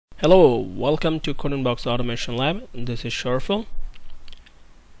Hello, welcome to Coding Box Automation Lab. This is Shoreful.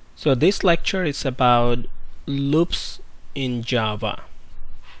 So this lecture is about loops in Java.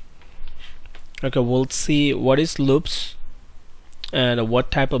 Okay, we'll see what is loops and what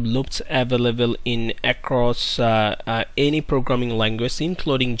type of loops available in across any programming language,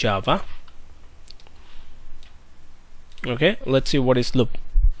 including Java. Okay, let's see what is loop.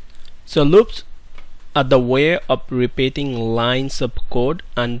 So loops are the way of repeating lines of code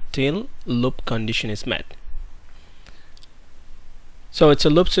until loop condition is met. So it's a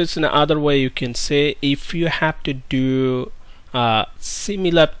loop, so it's another way you can say if you have to do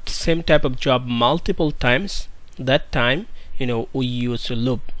same type of job multiple times, that time we use a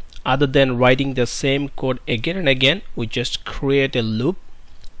loop. Other than writing the same code again and again, we just create a loop.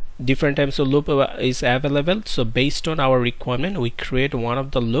 Different types of loop is available, so based on our requirement we create one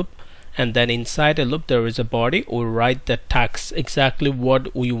of the loop, and then inside a loop there is a body. We write the text exactly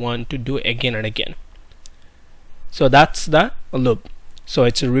what we want to do again and again. So that's the loop. So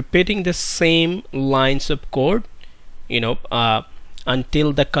it's repeating the same lines of code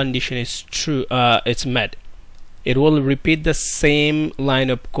until the condition is true, it's met. It will repeat the same line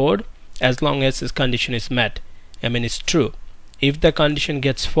of code as long as this condition is met. It's true. If the condition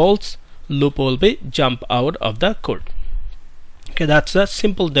gets false, loop will be jump out of the code. Okay, that's a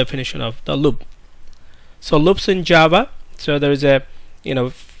simple definition of the loop. So loops in Java, so there is a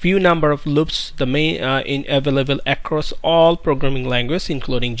few number of loops, the main available across all programming languages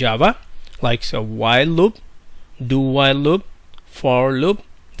including Java, like so while loop, do while loop, for loop.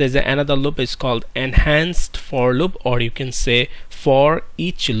 There's another loop is called enhanced for loop, or you can say for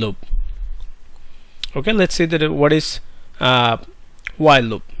each loop. Okay, let's see that what is while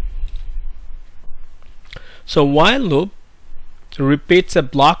loop. So while loop repeats a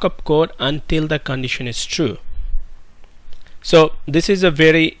block of code until the condition is true. So this is a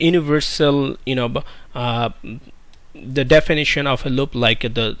very universal the definition of a loop. Like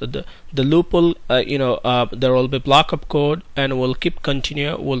the loop will there will be block of code and will keep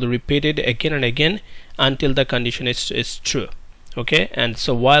will repeat it again and again until the condition is true. Okay, and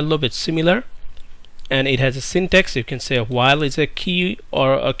so while loop is similar, and it has a syntax. You can say while is a key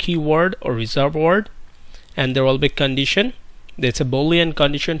or a keyword or reserved word, and there will be condition. There's a Boolean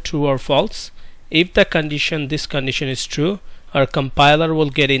condition, true or false. If the condition, this condition is true, our compiler will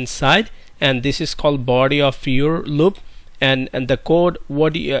get inside, and this is called body of your loop, and the code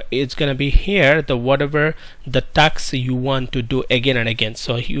what it's gonna be here, the whatever the text you want to do again and again.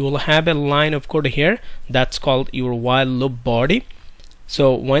 So you will have a line of code here that's called your while loop body.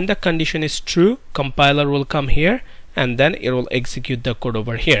 So when the condition is true, compiler will come here and then it will execute the code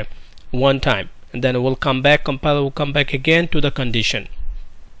over here one time, and then it will come back, compiler will come back again to the condition,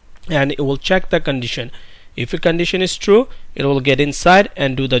 and it will check the condition. If a condition is true, it will get inside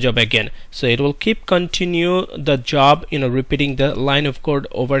and do the job again. So it will keep continue the job, repeating the line of code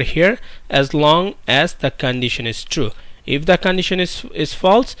over here as long as the condition is true. If the condition is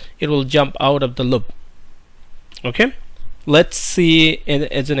false, it will jump out of the loop. Okay, let's see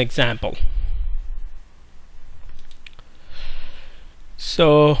as an example.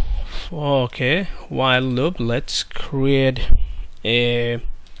 So okay, while loop, let's create a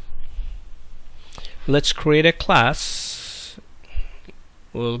class.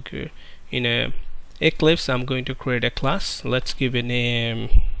 We'll go in a Eclipse. I'm going to create a class. Let's give a name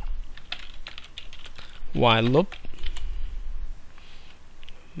while loop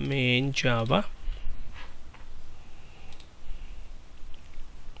main Java.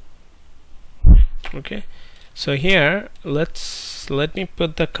 Okay, so here let me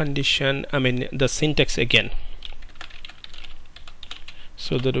put the condition, the syntax again,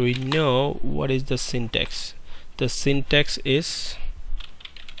 so that we know what is the syntax. The syntax is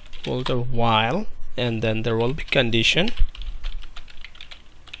while, and then there will be condition,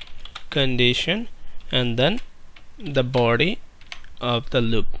 and then the body of the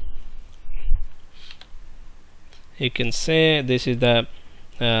loop. You can say this is the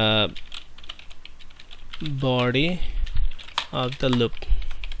body of the loop.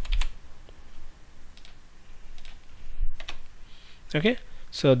 Okay,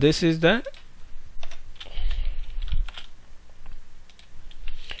 so this is the,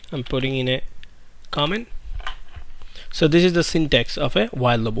 I'm putting in a comment. So this is the syntax of a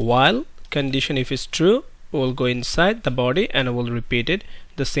while loop. While condition, if it's true, will go inside the body and will repeat it.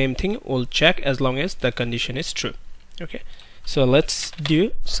 The same thing will check as long as the condition is true. Okay, so let's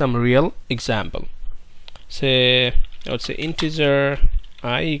do some real example. Say I would say integer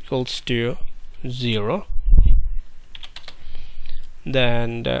I equals to 0.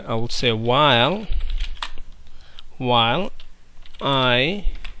 Then I would say while I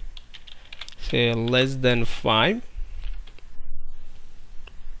say less than 5.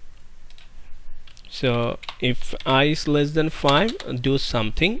 So if I is less than 5, do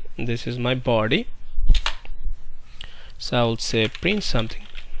something. This is my body, so I would say print something,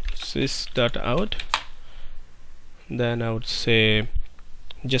 sys.out. then I would say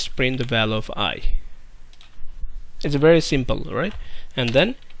just print the value of I. It's very simple, right? And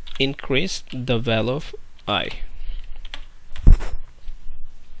then increase the value of I.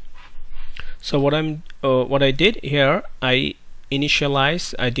 So what I did here, I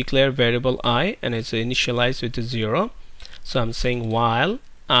declare variable I, and it's initialized with a 0. So I'm saying while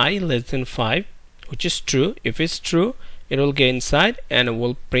I less than 5, which is true. If it's true, it will get inside and it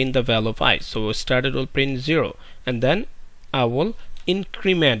will print the value of I. So we started will print 0, and then I will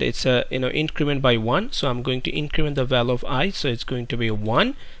increment. It's a increment by 1. So I'm going to increment the value of I. So it's going to be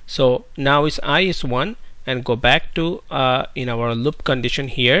 1. So now is I is 1, and go back to in our loop condition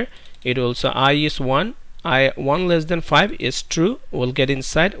here. It also I is 1. I 1 less than 5 is true. We'll get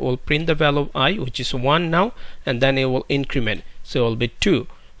inside. We'll print the value of I, which is 1 now, and then it will increment. So it will be 2.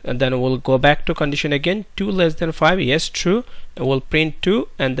 And then we'll go back to condition again. 2 less than 5, yes, true. And we'll print 2,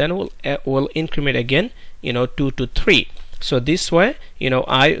 and then we'll increment again. 2 to 3. So this way,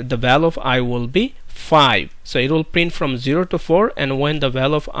 the value of I will be 5. So it will print from 0 to 4, and when the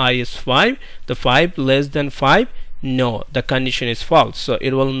value of I is 5, the 5 less than 5, no, the condition is false. So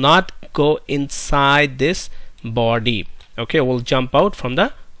it will not go inside this body. Okay, we'll jump out from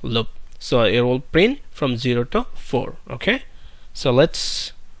the loop. So it will print from 0 to 4. Okay, so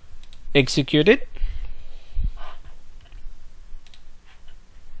let's execute it.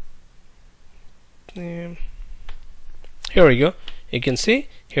 Here we go. You can see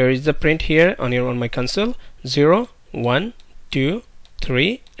here is the print here on my console: 0, 1, 2,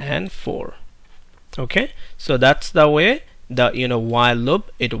 3, and 4. Okay, so that's the way the while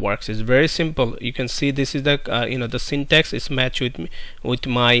loop it works. It's very simple. You can see this is the the syntax is matched with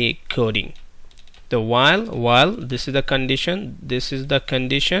my coding. The while this is the condition, this is the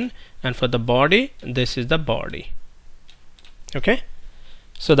condition, and for the body this is the body. Okay,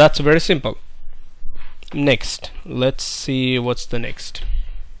 so that's very simple. Next, let's see what's the next.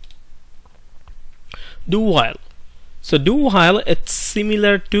 Do while. So do while, it's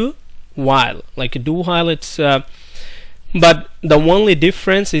similar to while. Like do while, it's but the only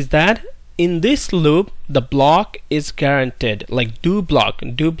difference is that in this loop the block is guaranteed. Like do block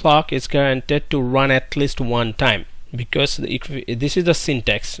is guaranteed to run at least one time, because this is the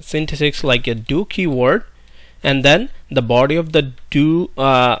syntax like a do keyword, and then the body of the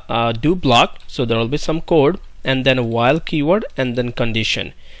do block. So there will be some code, and then a while keyword, and then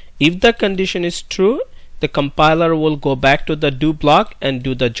condition. If the condition is true, the compiler will go back to the do block and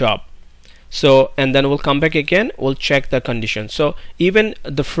do the job. So, and then we'll come back again, we'll check the condition. So even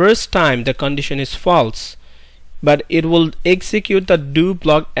the first time the condition is false, but it will execute the do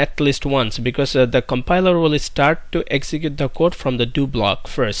block at least once, because the compiler will start to execute the code from the do block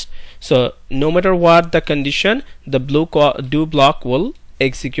first. So no matter what the condition, the do block will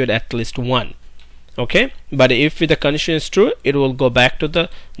execute at least one. Okay, but if the condition is true, it will go back to the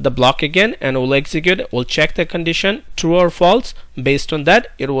block again and will execute. We'll check the condition true or false. Based on that,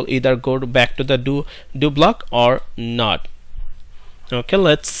 it will either go back to the do block or not. Okay,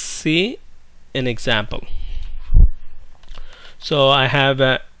 let's see an example. So I have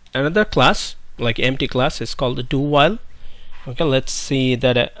another class, like empty class, is called the do while. Okay, let's see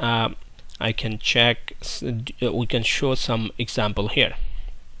that I can check. We can show some example here.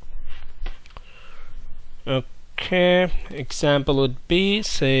 Okay, example would be,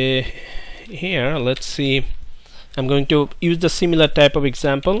 say here, let's see, I'm going to use the similar type of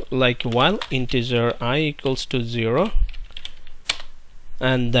example, like while integer I equals to 0,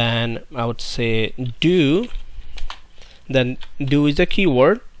 and then I would say do, then do is the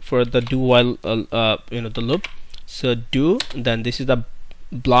keyword for the do while the loop. So do, then this is the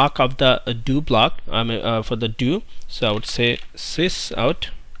block of the do block, for the do. So I would say sys out,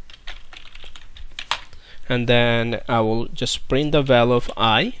 and then I will just print the value of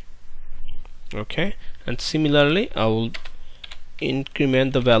I. Okay, and similarly I will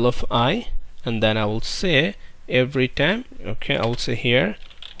increment the value of I, and then I will say every time, okay, I will say here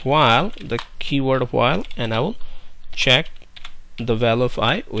while, the keyword of while, and I will check the value of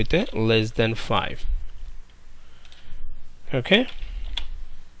I with a less than 5. Okay,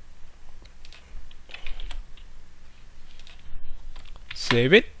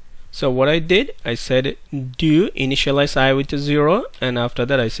 save it. So what I did, I said do initialize I with a 0, and after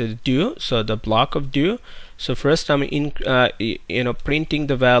that I said do, so the block of do. So first I'm printing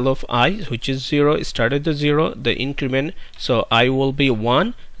the value of I, which is 0. It started the 0, the increment, so I will be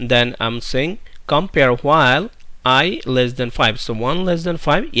 1. Then I'm saying compare while I less than 5. So 1 less than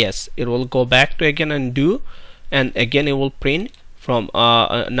 5, yes, it will go back to again and do, and again it will print from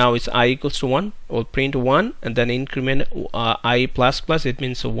now it's I equals to 1, will print 1, and then increment I plus plus, it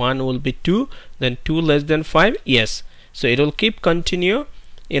means 1 will be 2, then 2 less than 5, yes. So it will keep continue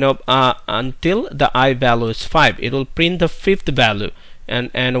until the I value is 5. It will print the 5th value,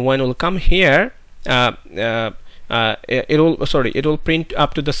 and when it will come here it will print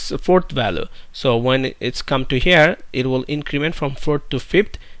up to the 4th value. So when it's come to here, it will increment from 4th to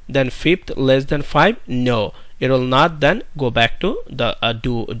 5th, then 5th less than 5, no, it will not then go back to the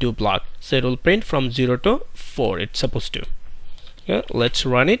do block. So it will print from 0 to 4, it's supposed to. Okay, let's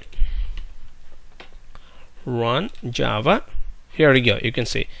run it. Run Java. Here we go. You can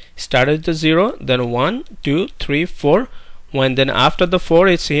see started the 0, then 1 2 3 4. When then after the 4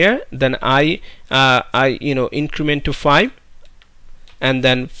 is here, then I increment to 5, and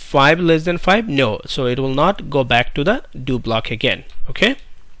then 5 less than 5, no, so it will not go back to the do block again. Okay,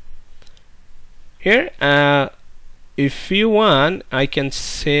 here if you want, I can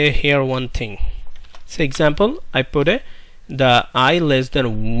say here one thing. Say example, I put the I less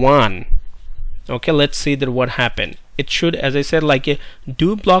than 1. Okay, let's see that what happened. It should, as I said, like a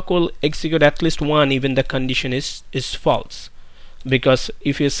do block will execute at least 1 even the condition is false, because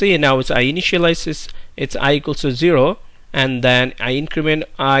if you see now it's I initialize it's I equals to 0, and then I increment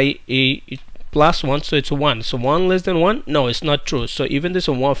I plus 1, so it's 1. So 1 less than 1, no, it's not true. So even this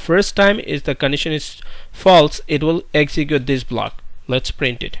first time is the condition is false, it will execute this block. Let's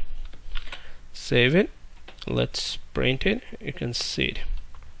print it, save it, let's print it. You can see it.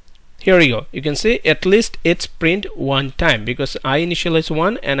 Here we go. You can see at least it's print 1 time, because I initialize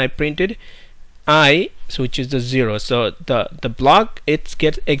 1 and I printed I, so which is the 0. So the block, it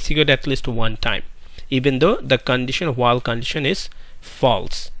gets executed at least 1 time, even though the condition, while condition is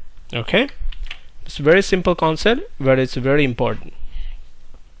false. Okay, it's a very simple concept, but it's very important.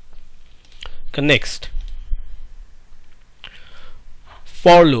 Okay, next,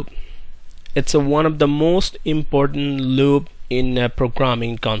 for loop. It's one of the most important loop in a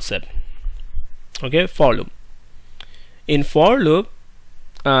programming concept. Okay, for loop. In for loop,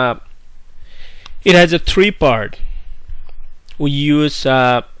 it has a 3 part. We use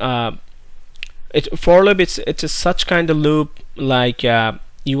for loop. It's a such kind of loop like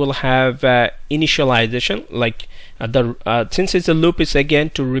you will have initialization, like since it's a loop, it's again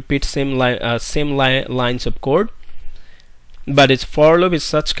to repeat same lines of code. But it's for loop is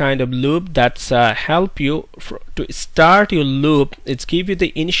such kind of loop that's help you to start your loop. It's give you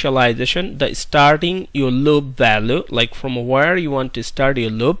the initialization, the starting your loop value, like from where you want to start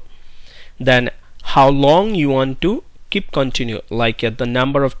your loop, then how long you want to keep continue, like the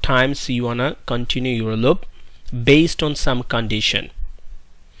number of times you wanna continue your loop based on some condition.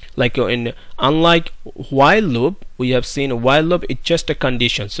 Like unlike while loop, we have seen a while loop, it's just a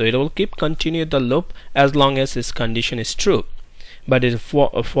condition, so it will keep continue the loop as long as this condition is true. But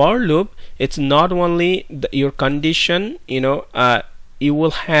for loop, it's not only your condition, you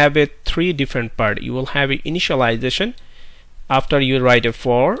will have a 3 different part. You will have a initialization after you write a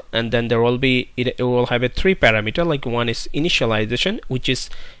for, and then there will be it will have a 3 parameter. Like one is initialization, which is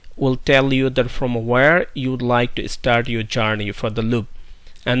will tell you that from where you would like to start your journey for the loop.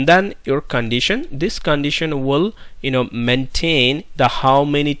 And then your condition, this condition will maintain the how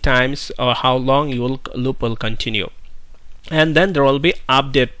many times or how long your loop will continue. And then there will be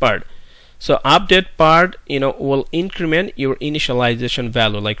update part. So update part will increment your initialization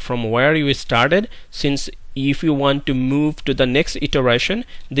value, like from where you started. Since if you want to move to the next iteration,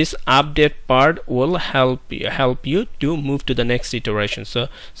 this update part will help you to move to the next iteration. So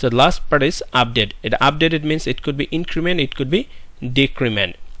the last part is update. Updated means it could be increment, it could be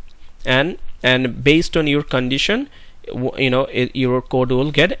decrement, and based on your condition, your code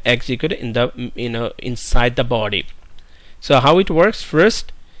will get executed in the inside the body. So how it works: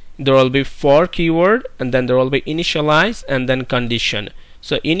 first there will be for keyword, and then there will be initialize, and then condition.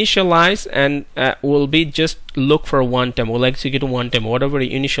 So initialize and will be just look for 1 time, will execute 1 time whatever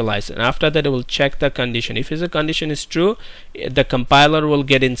you initialize, and after that it will check the condition. If the condition is true, the compiler will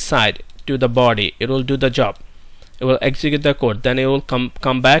get inside to the body, it will do the job, it will execute the code, then it will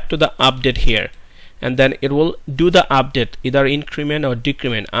come back to the update here, and then it will do the update, either increment or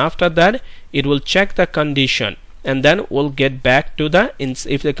decrement. After that it will check the condition, and then we'll get back to the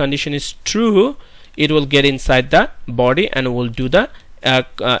if the condition is true, it will get inside the body and will do the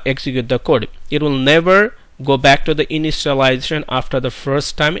execute the code. It will never go back to the initialization. After the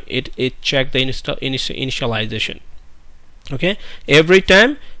first time it checked the initialization. Okay, every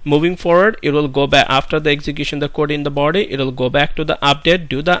time moving forward it will go back. After the execution the code in the body, it will go back to the update,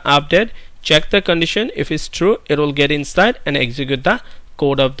 do the update, check the condition. If it's true, it will get inside and execute the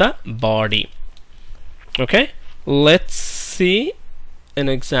code of the body. Okay, let's see an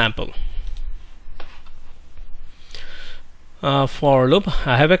example. For loop,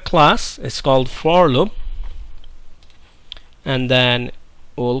 I have a class, it's called for loop, and then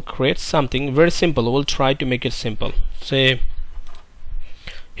we'll create something very simple. We'll try to make it simple. Say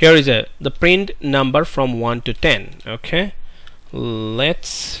here is the print number from 1 to 10. Okay, I'm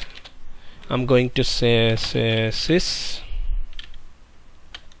going to say sys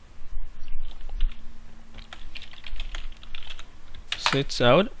sits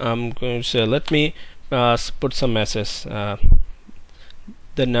out. I'm going to say, let me put some messages.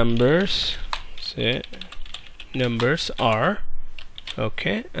 The numbers, say numbers are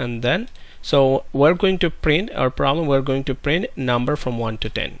okay, and then so we're going to print our problem. We're going to print number from 1 to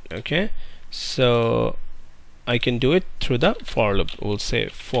 10. Okay, so I can do it through the for loop. We'll say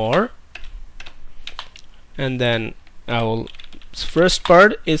for, and then I will, first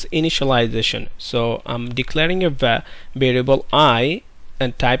part is initialization. So I'm declaring a variable I,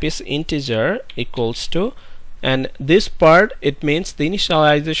 and type is integer, equals to, and this part, it means the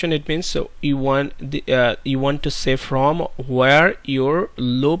initialization. It means so you want to say from where your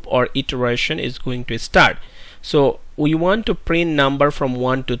loop or iteration is going to start. So we want to print number from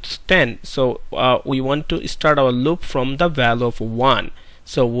 1 to 10. So we want to start our loop from the value of 1.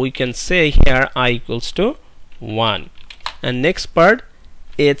 So we can say here I equals to 1. And next part,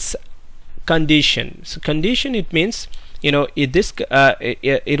 it's condition. So condition, it means, you know,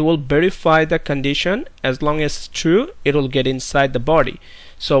 it will verify the condition. As long as it's true, it will get inside the body.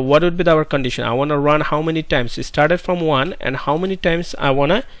 So what would be our condition? I want to run how many times? It started from 1, and how many times I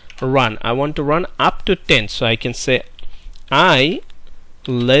want to run? I want to run up to 10. So I can say I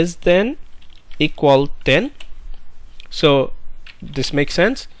less than equal 10. So this makes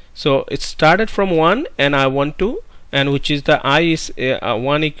sense. So it started from 1, and I want to, and which is the I is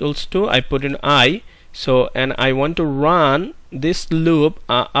 1 equals to, I put in I. So, and I want to run this loop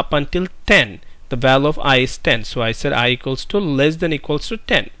up until 10. The value of I is 10. So I said I equals to less than equals to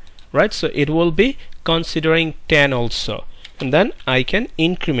 10, right? So it will be considering 10 also. And then I can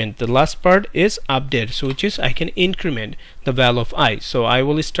increment. The last part is update, so which is I can increment the value of I. So I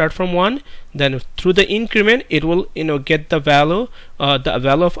will start from 1, then through the increment it will, you know, get the value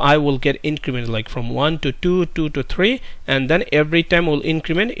of I will get incremented, like from 1 to 2, 2 to 3, and then every time we'll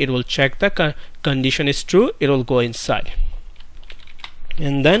increment, it will check the condition is true, it will go inside.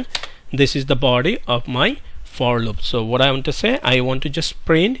 And then this is the body of my for loop. So what I want to say, I want to just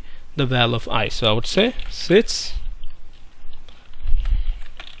print the value of I. So I would say sits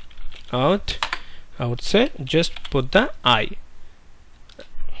out, I would say just put the I.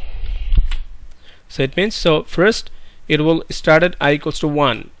 So it means, so first it will start at I equals to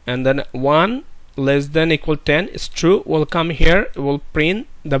 1, and then 1 less than equal 10 is true, will come here, it will print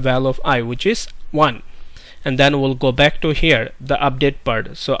the value of I, which is 1, and then we'll go back to here, the update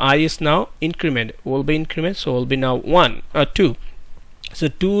part. So I is now increment, will be increment, so will be now 2. So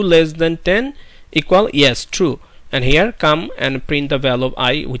 2 less than 10 equal, yes, true, and here come and print the value of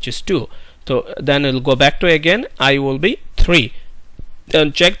I, which is 2. So then it will go back to again, I will be 3,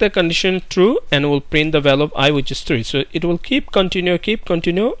 and check the condition true, and will print the value of I, which is 3. So it will keep continue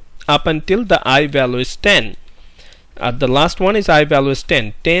up until the I value is 10. The last one is I value is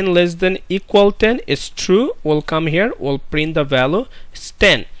 10. 10 less than equal 10 is true, will come here, will print the value is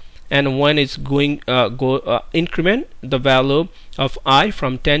 10, and when it's going increment the value of I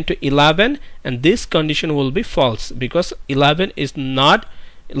from 10 to 11, and this condition will be false because 11 is not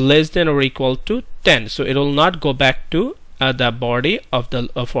less than or equal to 10. So it will not go back to the body of the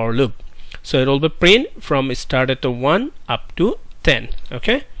for loop. So it will be print from started to 1 up to 10.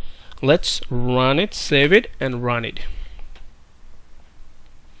 Okay, let's run it, save it, and run it.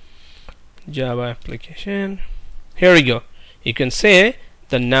 Java application, here we go. You can say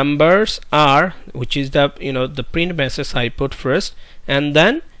the numbers are, which is the, you know, the print message I put first, and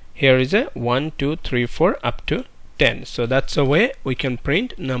then here is a 1 2 3 4 up to 10. So that's a way we can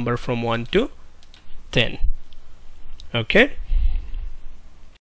print number from 1 to 10. Okay,